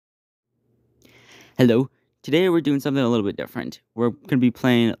Hello. Today we're doing something a little bit different. We're going to be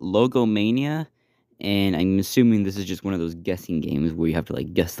playing Logomania, and I'm assuming this is just one of those guessing games where you have to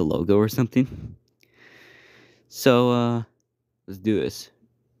like guess the logo or something. So, let's do this.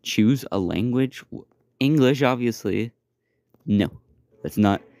 Choose a language. English, obviously. No, let's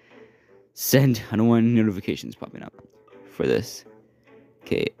not send. I don't want notifications popping up for this.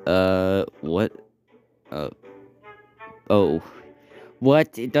 Okay, what? Oh.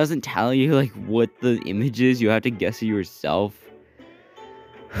 What? It doesn't tell you, like, what the image is. You have to guess it yourself.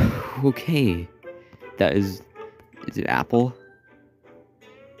 Okay. That is it apple?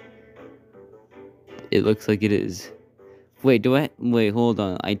 It looks like it is. Wait, wait, hold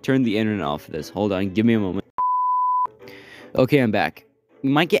on. I turned the internet off for this. Hold on, give me a moment. Okay, I'm back.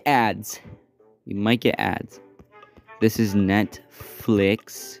 We might get ads. This is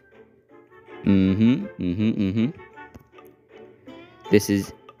Netflix. This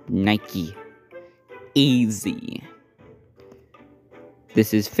is Nike. Easy.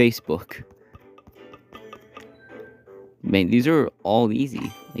 This is Facebook. Man, these are all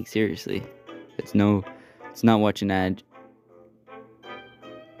easy. Like, seriously. It's not watch an ad.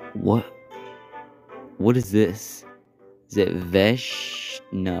 What is this? Is it Vesh?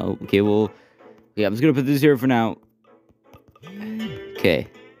 No. Okay, well, yeah, I'm just gonna put this here for now. Okay.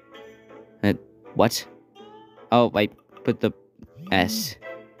 What? Oh, I put the S.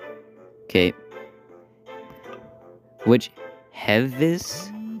 Okay. Which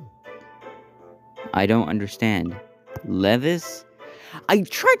Hevis? I don't understand. Levis? I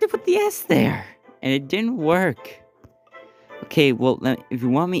tried to put the S there, and it didn't work. Okay, well, if you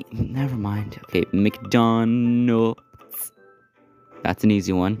want me... Never mind. Okay, McDonald's. That's an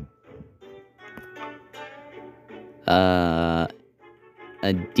easy one.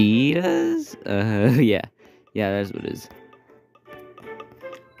 Adidas? Yeah. Yeah, that's what it is.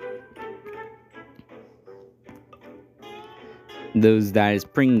 That is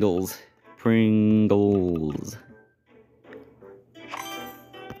Pringles. Pringles.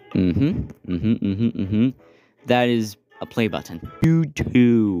 That is a play button.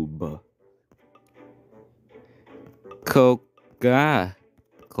 YouTube. Coca-Cola.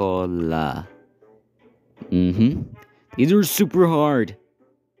 These are super hard.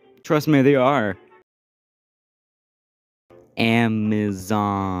 Trust me, they are.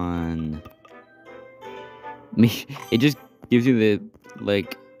 Amazon. It just gives you the,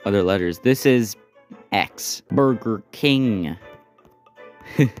 like, other letters. This is X. Burger King.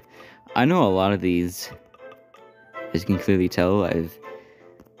 I know a lot of these. As you can clearly tell, I've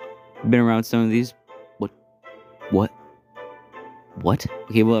been around some of these. What?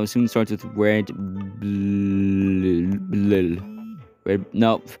 Okay, well, I'm assuming it starts with red. Red.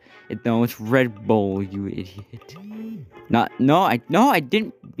 No, it's Red Bull, you idiot. No, I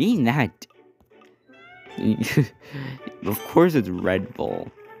didn't mean that. Of course it's Red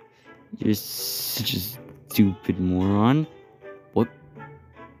Bull. You're such a stupid moron.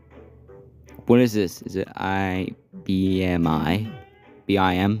 What is this? Is it IBMI?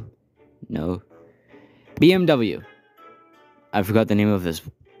 BIM? No. BMW. I forgot the name of this.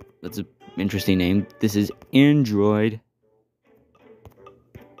 That's an interesting name. This is Android.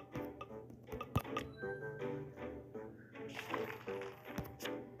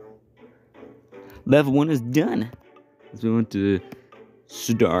 Level 1 is done. Let's move on to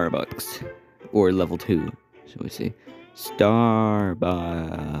Starbucks. Or level 2, shall we say.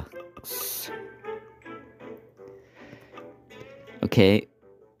 Starbucks. Okay.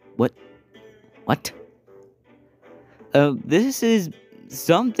 What? This is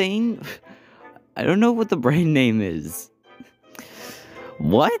something. I don't know what the brand name is.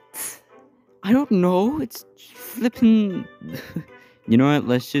 What? I don't know. It's flipping. You know what?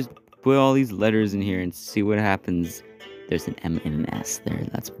 Let's just put all these letters in here and see what happens. There's an M and an S there.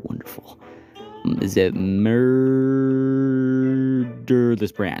 That's wonderful. Is it murder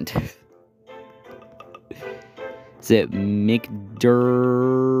this brand? Is it McDurs?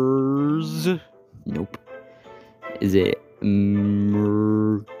 Nope. Is it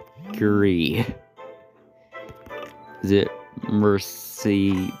Mercury? Is it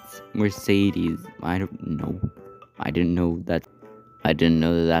Mercedes? I don't know. I didn't know that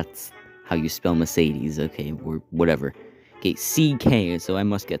that's how you spell Mercedes. Okay, or whatever. Okay, CK, so I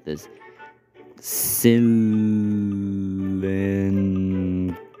must get this.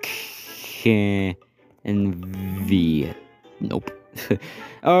 And V. Nope.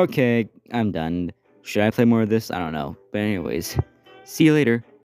 Okay, I'm done. Should I play more of this? I don't know. But anyways, see you later.